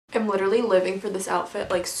I'm literally living for this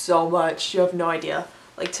outfit like so much. You have no idea.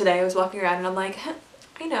 Like today I was walking around and I'm like,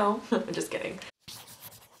 I know. I'm just kidding.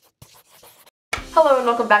 Hello and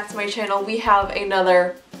welcome back to my channel. We have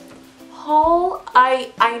another haul.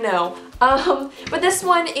 I know. But this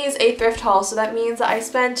one is a thrift haul, so that means that I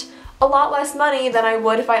spent a lot less money than I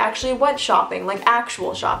would if I actually went shopping, like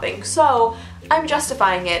actual shopping. So I'm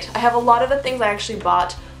justifying it. I have a lot of the things I actually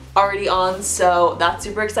bought already on, so that's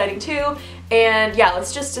super exciting too. And yeah,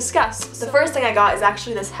 let's just discuss. The first thing I got is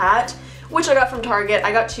actually this hat, which I got from Target.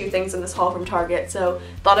 I got two things in this haul from Target, so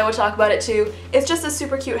thought I would talk about it too. It's just a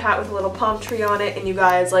super cute hat with a little palm tree on it, and you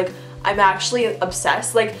guys, like, I'm actually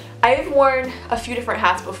obsessed. Like, I've worn a few different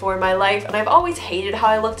hats before in my life, and I've always hated how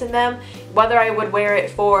I looked in them. Whether I would wear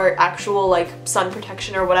it for actual, like, sun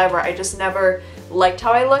protection or whatever, I just never liked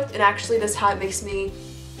how I looked, and actually this hat makes me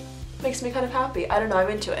kind of happy. I don't know, I'm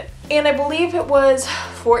into it. And I believe it was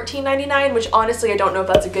 $14.99, which honestly I don't know if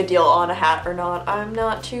that's a good deal on a hat or not. I'm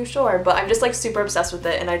not too sure, but I'm just like super obsessed with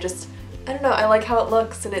it, and I don't know, I like how it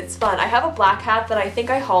looks and it's fun. I have a black hat that I think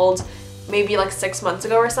I hauled maybe like 6 months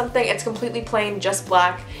ago or something. It's completely plain, just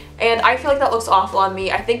black, and I feel like that looks awful on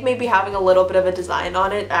me. I think maybe having a little bit of a design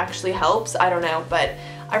on it actually helps. I don't know, but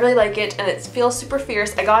I really like it and it feels super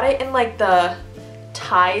fierce. I got it in like the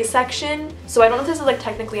tie section, so I don't know if this is like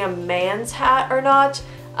technically a man's hat or not,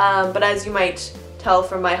 but as you might tell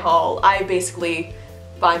from my haul, I basically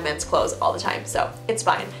buy men's clothes all the time, so it's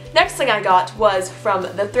fine. Next thing I got was from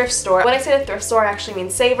the thrift store. When I say the thrift store, I actually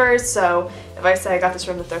mean Savers, so if I say I got this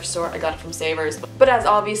from the thrift store, I got it from Savers. But as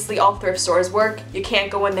obviously all thrift stores work, you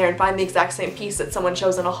can't go in there and find the exact same piece that someone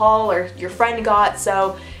chose in a haul or your friend got,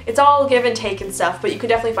 so it's all give and take and stuff, but you can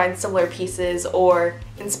definitely find similar pieces or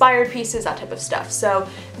inspired pieces, that type of stuff. So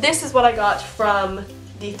this is what I got from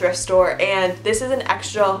the thrift store, and this is an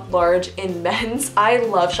extra large in men's. I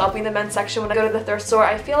love shopping the men's section when I go to the thrift store.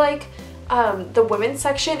 I feel like the women's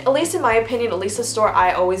section, at least in my opinion, at least the store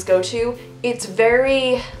I always go to, it's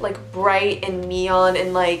very like bright and neon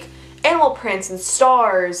and like animal prints and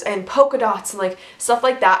stars and polka dots and like stuff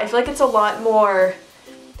like that. I feel like it's a lot more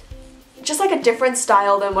just like a different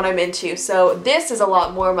style than what I'm into. So this is a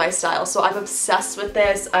lot more my style, so I'm obsessed with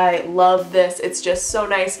this. I love this. It's just so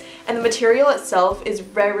nice, and the material itself is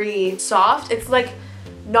very soft. It's like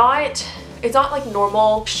it's not like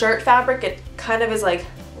normal shirt fabric. It kind of is like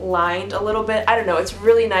lined a little bit. I don't know, it's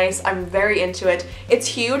really nice. I'm very into it. It's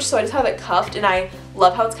huge, so I just have it cuffed, and I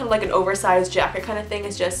love how it's kind of like an oversized jacket kind of thing.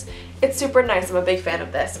 It's super nice. I'm a big fan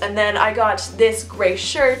of this. And then I got this gray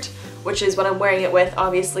shirt, which is what I'm wearing it with.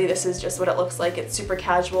 Obviously, this is just what it looks like. It's super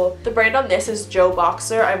casual. The brand on this is Joe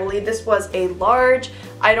Boxer. I believe this was a large.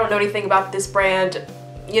 I don't know anything about this brand.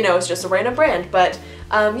 You know, it's just a random brand. But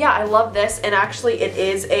yeah, I love this. And actually, it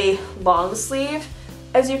is a long sleeve,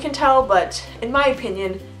 as you can tell. But in my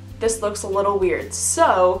opinion, this looks a little weird.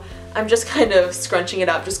 So I'm just kind of scrunching it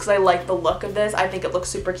up just because I like the look of this. I think it looks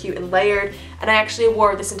super cute and layered. And I actually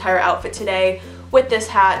wore this entire outfit today with this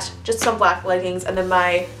hat, just some black leggings, and then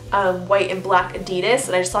my white and black Adidas,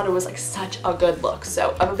 and I just thought it was like such a good look.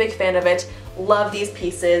 So I'm a big fan of it. Love these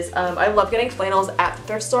pieces. I love getting flannels at the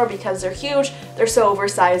thrift store because they're huge, they're so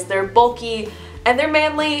oversized, they're bulky, and they're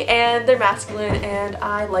manly, and they're masculine, and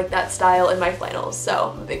I like that style in my flannels,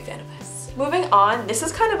 so I'm a big fan of this. Moving on, this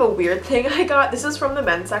is kind of a weird thing I got. This is from the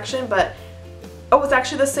men's section, but oh, it's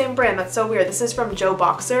actually the same brand. That's so weird. This is from Joe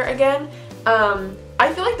Boxer again.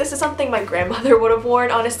 I feel like this is something my grandmother would have worn.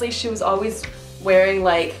 Honestly, she was always wearing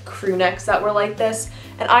like crew necks that were like this,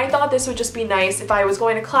 and I thought this would just be nice if I was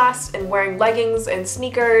going to class and wearing leggings and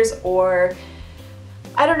sneakers, or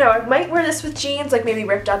I don't know, I might wear this with jeans, like maybe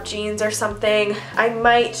ripped up jeans or something. I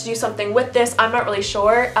might do something with this. I'm not really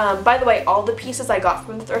sure. By the way, all the pieces I got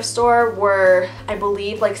from the thrift store were, I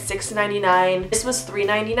believe, like $6.99. This was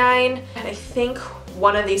 $3.99, and I think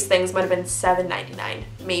one of these things might have been $7.99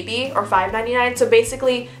 maybe, or $5.99. So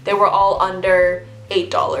basically they were all under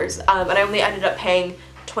 $8, and I only ended up paying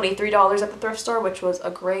 $23 at the thrift store, which was a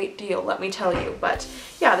great deal, let me tell you. But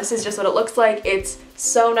yeah, this is just what it looks like. It's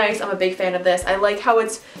so nice. I'm a big fan of this. I like how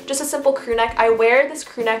it's just a simple crew neck. I wear this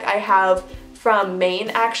crew neck I have from Maine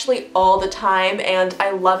actually all the time, and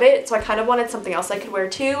I love it, so I kind of wanted something else I could wear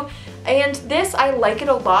too. And this, I like it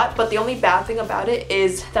a lot, but the only bad thing about it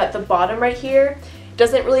is that the bottom right here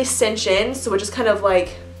doesn't really cinch in, so it just kind of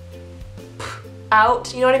like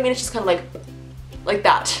out, you know what I mean? It's just kind of like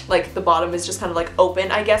that. Like the bottom is just kind of like open,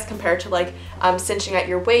 I guess, compared to like cinching at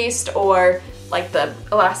your waist or like the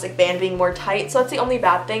elastic band being more tight. So that's the only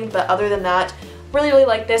bad thing, but other than that, really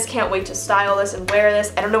like this. Can't wait to style this and wear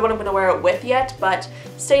this. I don't know what I'm going to wear it with yet, but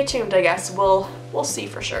stay tuned, I guess. We'll see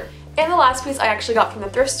for sure. And the last piece I actually got from the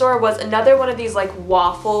thrift store was another one of these like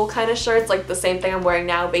waffle kind of shirts, like the same thing I'm wearing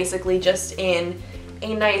now, basically just in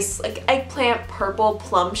a nice like eggplant purple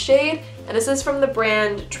plum shade. And this is from the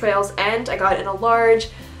brand Trails End. I got it in a large.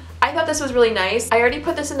 I thought this was really nice. I already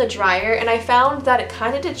put this in the dryer and I found that it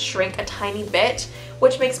kind of did shrink a tiny bit,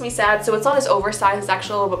 which makes me sad. So it's not as oversized, it's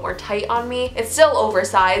actually a little bit more tight on me. It's still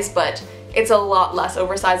oversized, but it's a lot less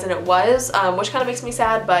oversized than it was, which kind of makes me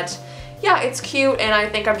sad, but yeah, it's cute and I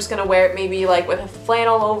think I'm just gonna wear it maybe like with a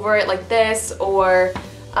flannel over it like this, or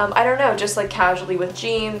I don't know, just like casually with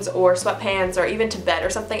jeans or sweatpants or even to bed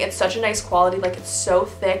or something. It's such a nice quality, like it's so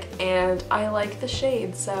thick and I like the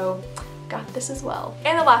shade, so got this as well.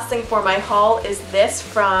 And the last thing for my haul is this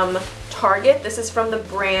from Target. This is from the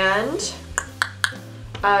brand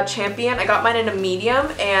Champion. I got mine in a medium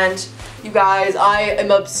and you guys, I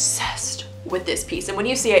am obsessed with this piece. And when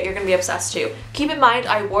you see it, you're gonna be obsessed too. Keep in mind,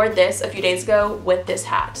 I wore this a few days ago with this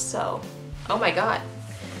hat, so oh my god.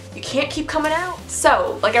 You can't keep coming out.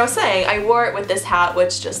 So, like I was saying, I wore it with this hat,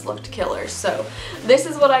 which just looked killer. So, this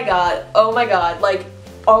is what I got. Oh my god, like,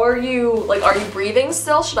 are you breathing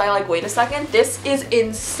still? Should I like wait a second? This is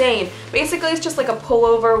insane. Basically, it's just like a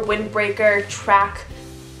pullover, windbreaker, track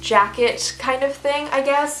jacket kind of thing, I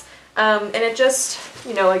guess. And it just,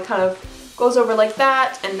 you know, like kind of goes over like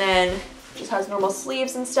that, and then just has normal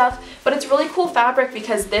sleeves and stuff. But it's really cool fabric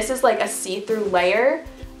because this is like a see-through layer.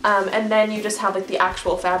 And then you just have like the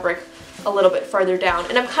actual fabric a little bit further down.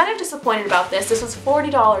 And I'm kind of disappointed about this. This was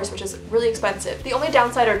 $40, which is really expensive. The only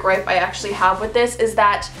downside or gripe I actually have with this is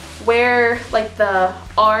that where like the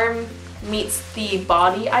arm meets the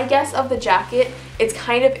body, I guess, of the jacket, it's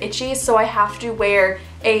kind of itchy, so I have to wear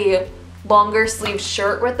a longer sleeve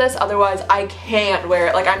shirt with this, otherwise I can't wear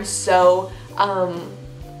it. Like I'm so,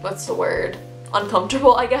 what's the word?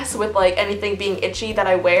 Uncomfortable, I guess, with like anything being itchy that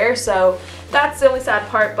I wear, so that's the only sad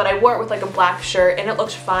part. But I wore it with like a black shirt and it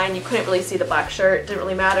looked fine. You couldn't really see the black shirt, it didn't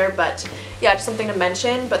really matter, but yeah, just something to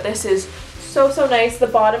mention. But this is so nice. The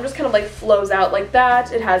bottom just kind of like flows out like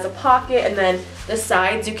that. It has a pocket, and then the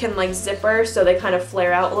sides you can like zipper, so they kind of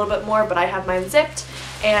flare out a little bit more, but I have mine zipped.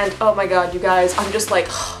 And oh my god, you guys, I'm just like,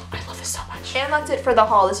 oh, I love this so much. And that's it for the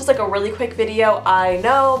haul. This was like a really quick video, I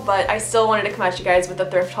know, but I still wanted to come at you guys with a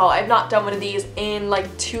thrift haul. I've not done one of these in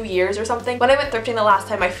like 2 years or something. When I went thrifting the last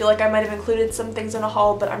time, I feel like I might have included some things in a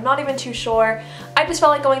haul, but I'm not even too sure. I just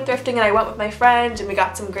felt like going thrifting and I went with my friend and we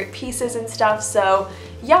got some great pieces and stuff, so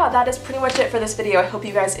yeah, that is pretty much it for this video. I hope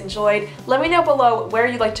you guys enjoyed. Let me know below where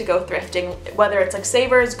you'd like to go thrifting, whether it's like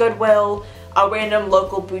Savers, Goodwill, a random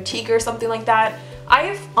local boutique or something like that. I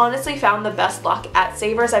have honestly found the best luck at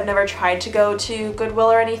Savers. I've never tried to go to Goodwill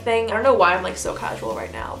or anything. I don't know why I'm like so casual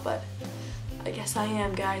right now, but I guess I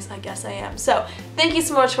am, guys. I guess I am. So, thank you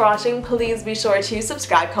so much for watching. Please be sure to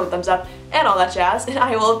subscribe, comment, thumbs up, and all that jazz. And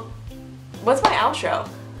I will... What's my outro?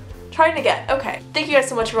 Trying again. Okay. Thank you guys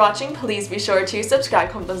so much for watching. Please be sure to subscribe,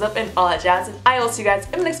 comment, thumbs up, and all that jazz. And I will see you guys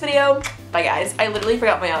in the next video. Bye, guys. I literally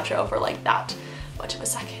forgot my outro for like that much of a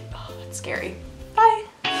second. Oh, that's scary. Bye.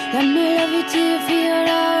 Let me love you till you feel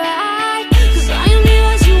alright.